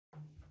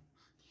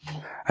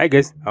Hi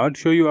guys, I want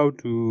to show you how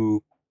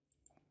to.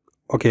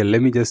 Okay,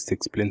 let me just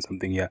explain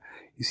something here.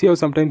 You see how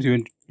sometimes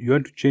you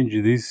want to change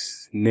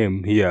this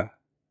name here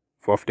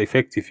for After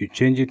Effects. If you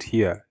change it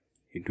here,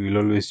 it will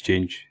always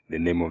change the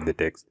name of the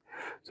text.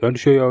 So I want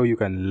to show you how you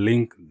can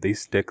link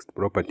this text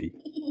property.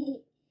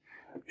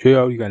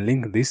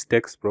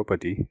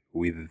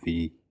 With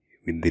the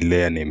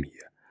layer name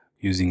here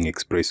using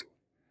XPresso.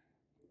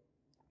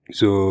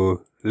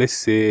 So let's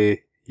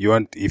say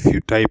if you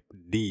type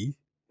D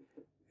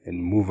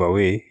and move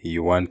away,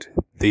 you want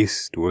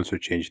this to also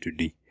change to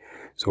D.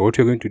 So what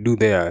you're going to do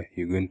there,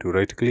 you're going to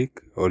right click,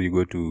 or you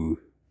go to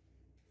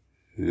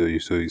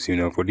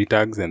Cinema 4D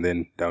tags and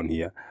then down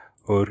here,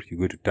 or you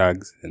go to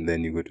tags and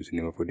then you go to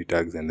Cinema 4D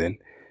tags and then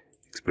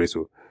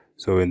XPresso.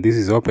 So when this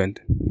is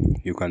opened,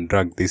 you can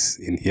drag this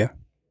in here.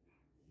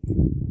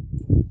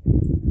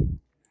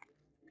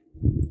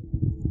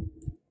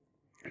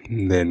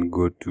 And then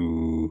go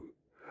to,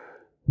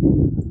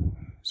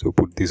 so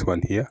put this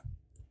one here,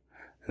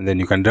 and then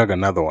you can drag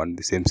another one,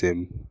 the same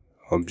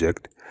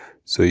object.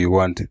 So you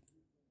want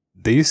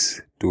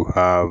this to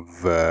have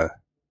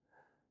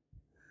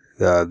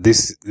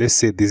this, let's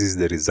say this is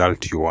the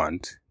result you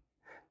want.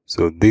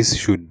 So this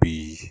should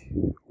be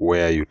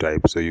where you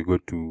type. So you go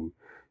to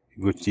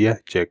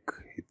here, check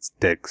it's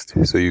text.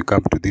 So you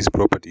come to these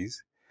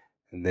properties,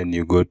 and then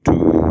you go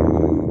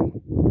to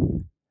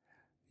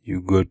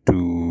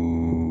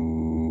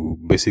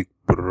basic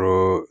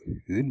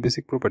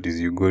properties.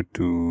 You go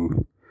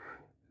to,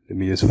 let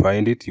me just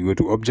find it. You go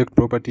to object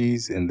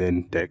properties and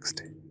then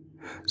text.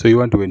 So you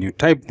want to, when you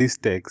type this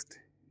text,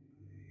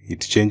 it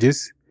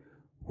changes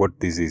what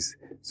this is.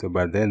 So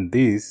but then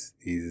this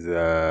is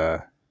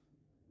a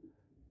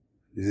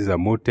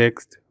more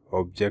text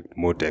object,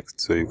 more text.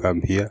 So you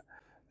come here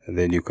and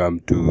then you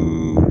come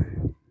to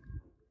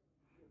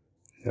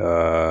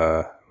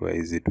where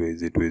is it?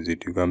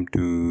 You come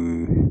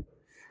to,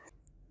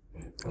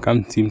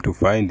 can't seem to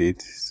find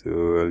it, so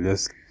I'll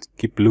just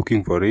keep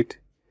looking for it.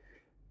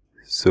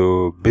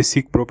 So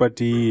basic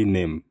property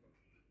name.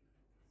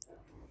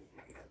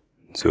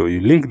 So you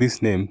link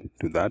this name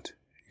to that.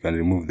 You can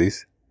remove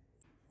this.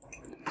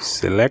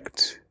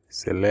 Select,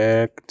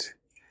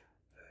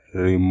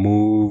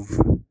 remove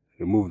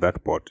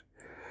that port.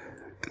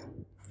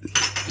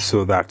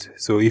 So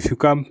if you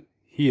come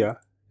here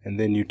and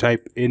then you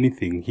type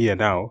anything here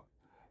now,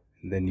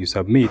 and then you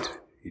submit,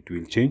 it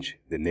will change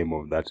the name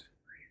of that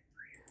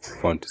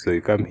font. So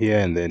you come here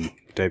and then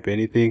type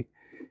anything,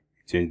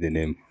 change the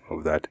name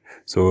of that.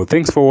 So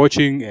thanks for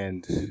watching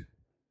and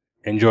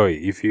enjoy.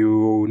 If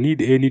you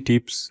need any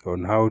tips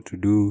on how to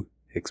do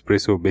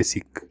XPresso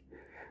basic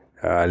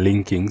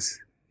linkings,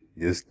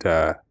 just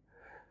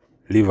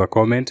leave a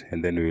comment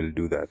and then we will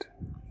do that.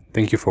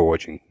 Thank you for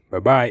watching. Bye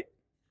bye.